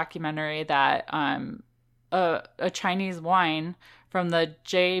out in the documentary that a Chinese wine from the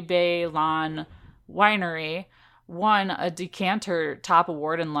Jebei Lan winery won a decanter top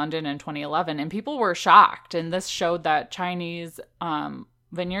award in London in 2011, and people were shocked. And this showed that Chinese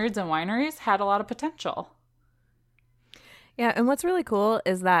vineyards and wineries had a lot of potential. Yeah, and what's really cool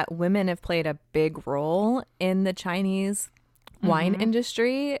is that women have played a big role in the Chinese wine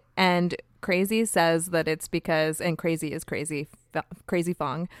industry. And Crazy says that it's because, and Crazy is Crazy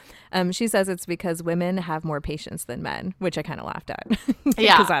Fang, she says it's because women have more patience than men, which I kind of laughed at.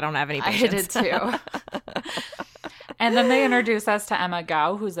 Yeah. Because I don't have any patience. I did too. And then they introduce us to Emma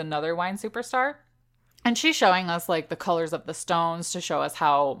Gao, who's another wine superstar. And she's showing us like the colors of the stones to show us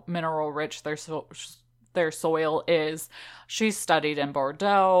how mineral rich their soil is. She's studied in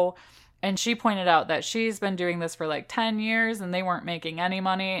Bordeaux, and she pointed out that she's been doing this for like 10 years and they weren't making any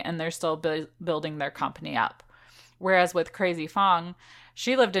money, and they're still building their company up. Whereas with Crazy Fang,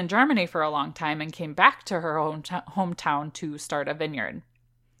 she lived in Germany for a long time and came back to her hometown to start a vineyard.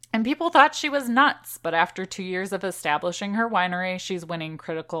 And people thought she was nuts, but after 2 years of establishing her winery, she's winning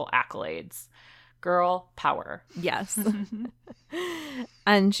critical accolades. Girl power. Yes.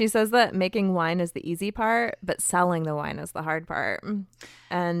 And she says that making wine is the easy part, but selling the wine is the hard part.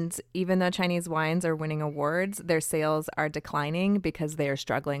 And even though Chinese wines are winning awards, their sales are declining because they are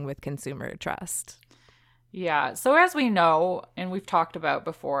struggling with consumer trust. Yeah. So as we know, and we've talked about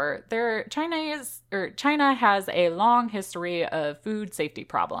before, China has a long history of food safety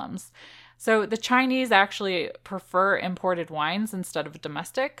problems. So the Chinese actually prefer imported wines instead of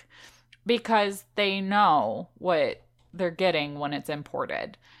domestic. because they know what they're getting when it's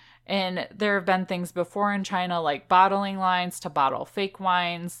imported. And there have been things before in China like bottling lines to bottle fake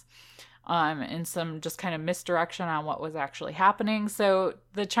wines, and some just kind of misdirection on what was actually happening. So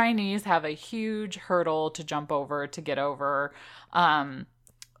the Chinese have a huge hurdle to jump over, to get over. A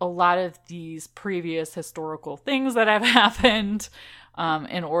lot of these previous historical things that have happened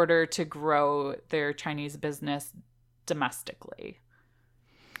in order to grow their Chinese business domestically.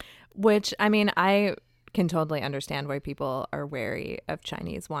 Which, I mean, I can totally understand why people are wary of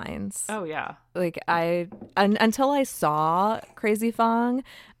Chinese wines. Oh, yeah. Like, until I saw Crazy Fong,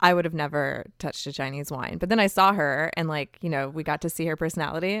 I would have never touched a Chinese wine. But then I saw her and, like, you know, we got to see her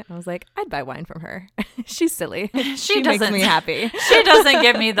personality. I was like, I'd buy wine from her. She's silly. She makes me happy. She doesn't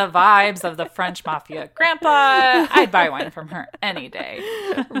give me the vibes of the French mafia grandpa. I'd buy wine from her any day.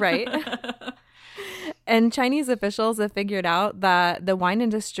 Right. And Chinese officials have figured out that the wine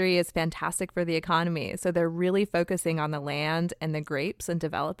industry is fantastic for the economy. So they're really focusing on the land and the grapes and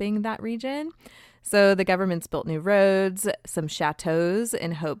developing that region. So the government's built new roads, some chateaus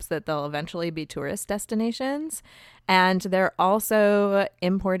in hopes that they'll eventually be tourist destinations. And they're also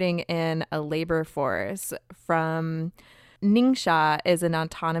importing in a labor force from Ningxia is an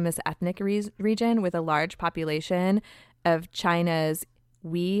autonomous ethnic region with a large population of China's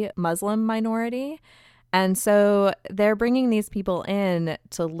Uyghur Muslim minority. And so they're bringing these people in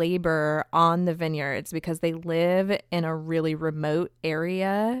to labor on the vineyards because they live in a really remote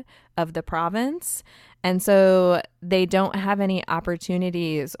area of the province. And so they don't have any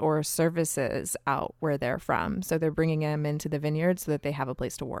opportunities or services out where they're from. So they're bringing them into the vineyards so that they have a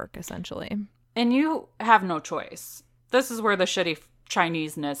place to work, essentially. And you have no choice. This is where the shitty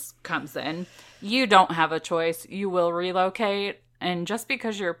Chinese-ness comes in. You don't have a choice. You will relocate. And just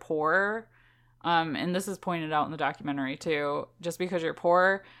because you're poor, and this is pointed out in the documentary too, just because you're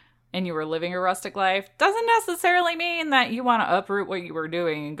poor and you were living a rustic life doesn't necessarily mean that you want to uproot what you were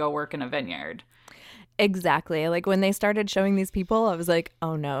doing and go work in a vineyard. Exactly. Like when they started showing these people, I was like,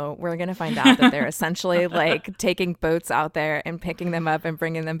 oh no, we're going to find out that they're essentially like taking boats out there and picking them up and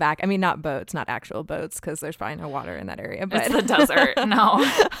bringing them back. I mean, not boats, not actual boats, because there's probably no water in that area. But it's the desert. No.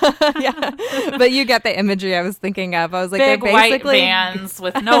 Yeah. But you get the imagery I was thinking of. I was like, big they're basically white vans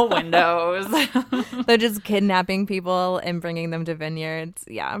with no windows. They're just kidnapping people and bringing them to vineyards.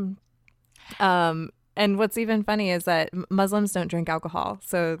 Yeah. And what's even funny is that Muslims don't drink alcohol.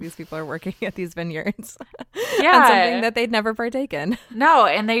 So these people are working at these vineyards. Yeah. on something that they'd never partaken. No,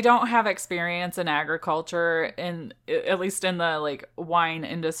 and they don't have experience in agriculture, at least in the like wine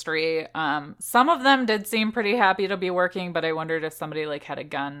industry. Some of them did seem pretty happy to be working, but I wondered if somebody like had a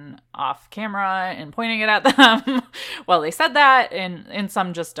gun off camera and pointing it at them while they said that, and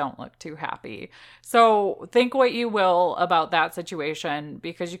some just don't look too happy. So think what you will about that situation,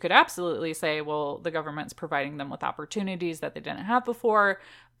 because you could absolutely say, well, the government's providing them with opportunities that they didn't have before,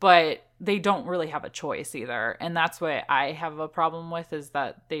 but they don't really have a choice either. And that's what I have a problem with, is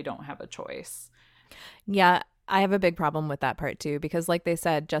that they don't have a choice. Yeah, I have a big problem with that part too, because like they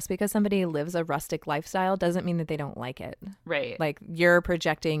said, just because somebody lives a rustic lifestyle doesn't mean that they don't like it. Right. Like you're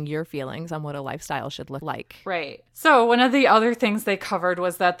projecting your feelings on what a lifestyle should look like. Right. So one of the other things they covered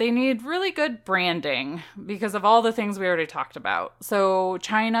was that they need really good branding because of all the things we already talked about. So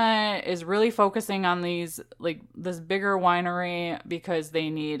China is really focusing on this bigger winery because they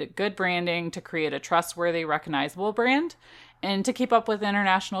need good branding to create a trustworthy, recognizable brand, and to keep up with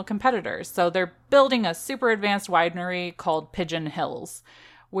international competitors. So they're building a super advanced winery called Pigeon Hills,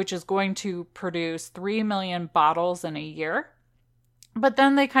 which is going to produce 3 million bottles in a year. But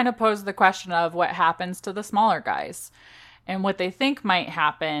then they kind of pose the question of what happens to the smaller guys. And what they think might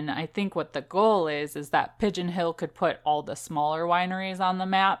happen, I think what the goal is that Pigeon Hill could put all the smaller wineries on the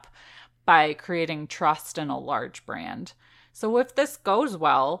map by creating trust in a large brand. So if this goes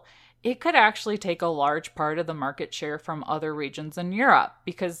well, it could actually take a large part of the market share from other regions in Europe,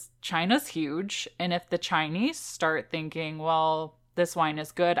 because China's huge. And if the Chinese start thinking, well, this wine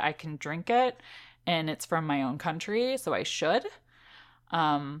is good, I can drink it, and it's from my own country, so I should,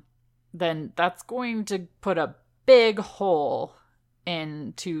 then that's going to put a big hole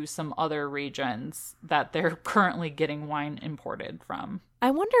into some other regions that they're currently getting wine imported from. I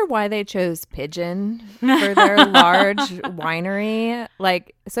wonder why they chose Pigeon for their large winery.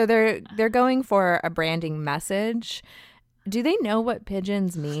 Like, so they're going for a branding message. Do they know what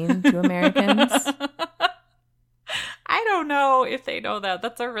pigeons mean to Americans? I don't know if they know that.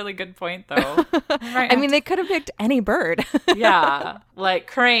 That's a really good point, though. I mean, they could have picked any bird. Yeah, like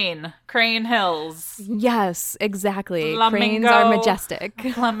Crane Hills. Yes, exactly. Flamingo, Cranes are majestic.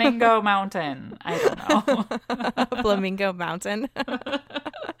 Flamingo Mountain. I don't know. Flamingo Mountain.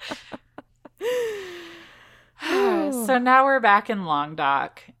 So now we're back in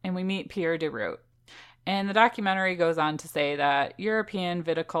Languedoc, and we meet Pierre Deroute. And the documentary goes on to say that European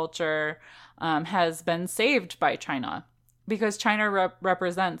viticulture has been saved by China because China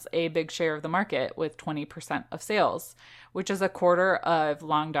represents a big share of the market with 20% of sales, which is a quarter of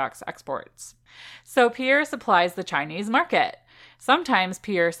Languedoc's exports. So Pierre supplies the Chinese market. Sometimes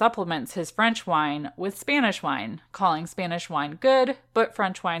Pierre supplements his French wine with Spanish wine, calling Spanish wine good, but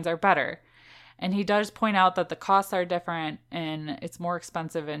French wines are better. And he does point out that the costs are different and it's more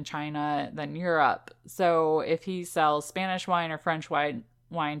expensive in China than Europe. So if he sells Spanish wine or French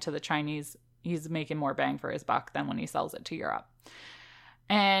wine to the Chinese, he's making more bang for his buck than when he sells it to Europe.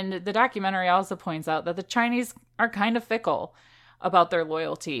 And the documentary also points out that the Chinese are kind of fickle about their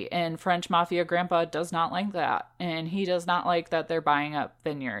loyalty, and French Mafia Grandpa does not like that. And he does not like that they're buying up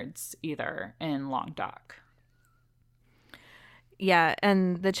vineyards either in Languedoc. Yeah,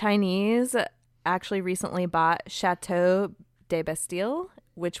 and the Chinese actually recently bought Chateau de Bastille,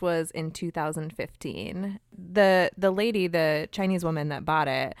 which was in 2015. The lady, the Chinese woman that bought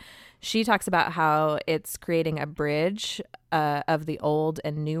it, she talks about how it's creating a bridge of the old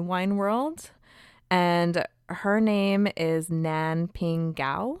and new wine world. And her name is Nan Ping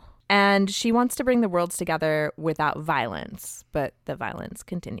Gao. And she wants to bring the worlds together without violence, but the violence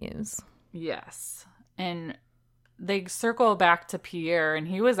continues. Yes. And they circle back to Pierre, and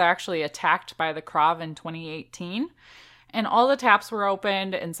he was actually attacked by the Krav in 2018. And all the taps were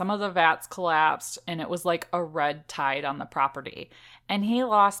opened, and some of the vats collapsed, and it was like a red tide on the property. And he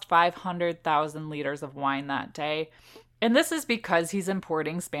lost 500,000 liters of wine that day. And this is because he's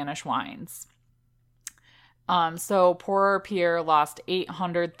importing Spanish wines. So poor Pierre lost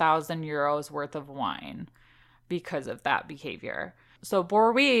 800,000 euros worth of wine because of that behavior. So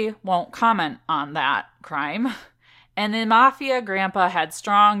Bourwie won't comment on that crime. And the Mafia Grandpa had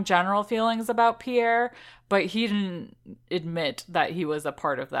strong general feelings about Pierre, but he didn't admit that he was a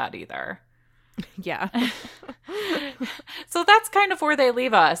part of that either. Yeah. So that's kind of where they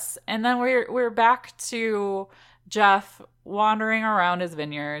leave us. And then we're back to Jeff wandering around his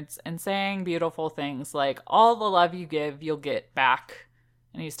vineyards and saying beautiful things like, all the love you give, you'll get back.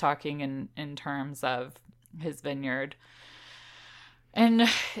 And he's talking in terms of his vineyard. And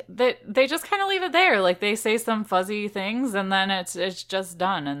they just kind of leave it there. Like, they say some fuzzy things, and then it's just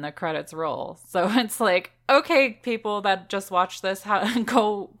done, and the credits roll. So it's like, okay, people that just watch this,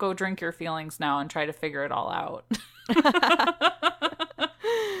 go drink your feelings now and try to figure it all out.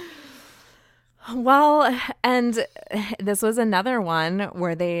 Well, and this was another one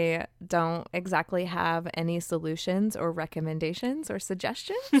where they don't exactly have any solutions or recommendations or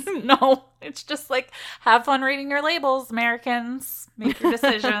suggestions. No, it's just like, have fun reading your labels, Americans. Make your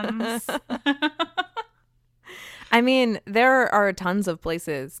decisions. I mean, there are tons of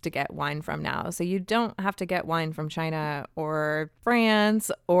places to get wine from now. So you don't have to get wine from China or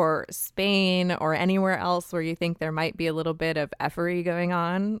France or Spain or anywhere else where you think there might be a little bit of effery going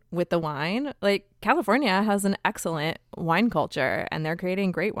on with the wine. Like, California has an excellent wine culture, and they're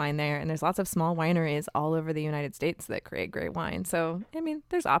creating great wine there. And there's lots of small wineries all over the United States that create great wine. So, I mean,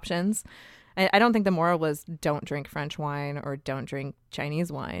 there's options. I don't think the moral was don't drink French wine or don't drink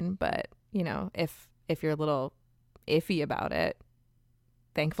Chinese wine. But, you know, if you're a little iffy about it,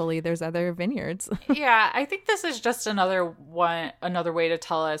 thankfully there's other vineyards. Yeah, I think this is just another way to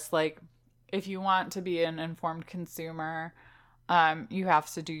tell us, like, if you want to be an informed consumer, you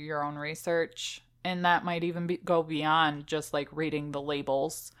have to do your own research, and that might even go beyond just like reading the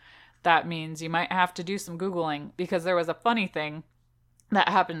labels. That means you might have to do some Googling, because there was a funny thing that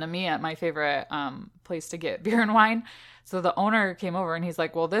happened to me at my favorite place to get beer and wine. So the owner came over and he's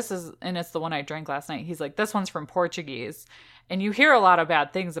like, well, this is, and it's the one I drank last night. He's like, this one's from Portuguese. And you hear a lot of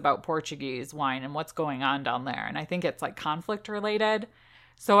bad things about Portuguese wine and what's going on down there. And I think it's like conflict related.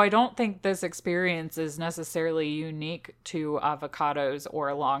 So I don't think this experience is necessarily unique to avocados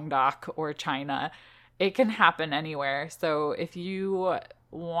or Languedoc or China. It can happen anywhere. So if you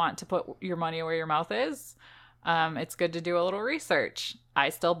want to put your money where your mouth is, it's good to do a little research. I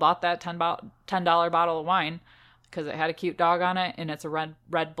still bought that $10 bottle of wine because it had a cute dog on it, and it's a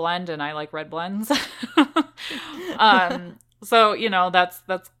red blend, and I like red blends. So, you know, that's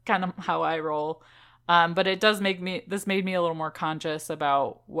kind of how I roll. But it does made me a little more conscious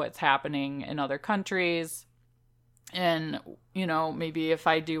about what's happening in other countries. And, you know, maybe if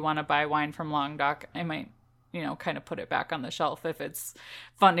I do want to buy wine from Languedoc, I might, you know, kind of put it back on the shelf if it's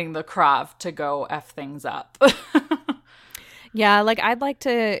funding the Krav to go F things up. Yeah, like, I'd like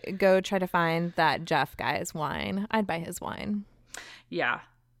to go try to find that Jeff guy's wine. I'd buy his wine. Yeah.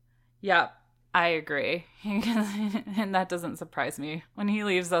 Yeah. I agree. And that doesn't surprise me. When he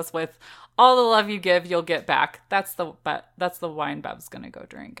leaves us with all the love you give, you'll get back. That's the wine Bev's going to go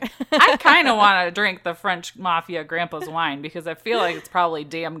drink. I kind of want to drink the French Mafia Grandpa's wine because I feel like it's probably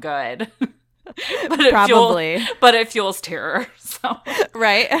damn good. But it fuels terror. So.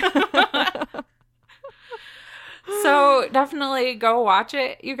 Right. So definitely go watch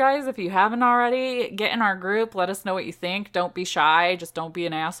it, you guys. If you haven't already, get in our group. Let us know what you think. Don't be shy. Just don't be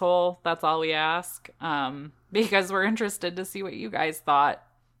an asshole. That's all we ask. Because we're interested to see what you guys thought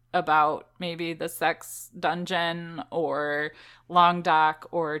about maybe the sex dungeon or long dock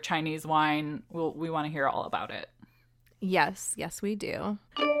or Chinese wine. We want to hear all about it. Yes, we do.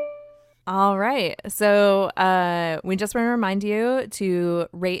 All right. So we just want to remind you to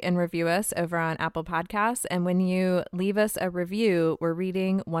rate and review us over on Apple Podcasts. And when you leave us a review, we're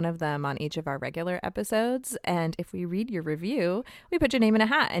reading one of them on each of our regular episodes. And if we read your review, we put your name in a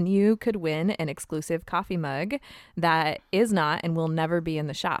hat and you could win an exclusive coffee mug that is not and will never be in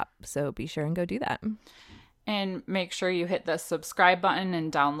the shop. So be sure and go do that. And make sure you hit the subscribe button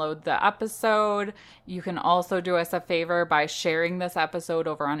and download the episode. You can also do us a favor by sharing this episode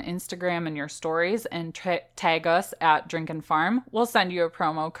over on Instagram in your stories and tag us at Drink and Farm. We'll send you a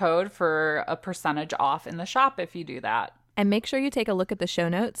promo code for a percentage off in the shop if you do that. And make sure you take a look at the show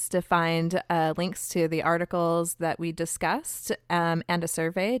notes to find links to the articles that we discussed and a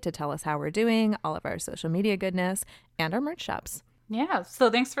survey to tell us how we're doing, all of our social media goodness, and our merch shops. Yeah,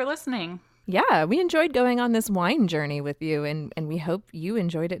 so thanks for listening. Yeah, we enjoyed going on this wine journey with you, and we hope you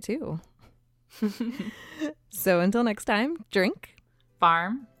enjoyed it too. So until next time, drink,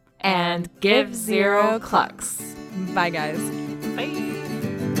 farm, and give 0 clucks. Bye, guys. Bye.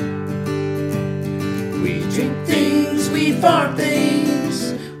 We drink things, we farm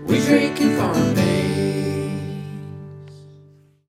things, we drink and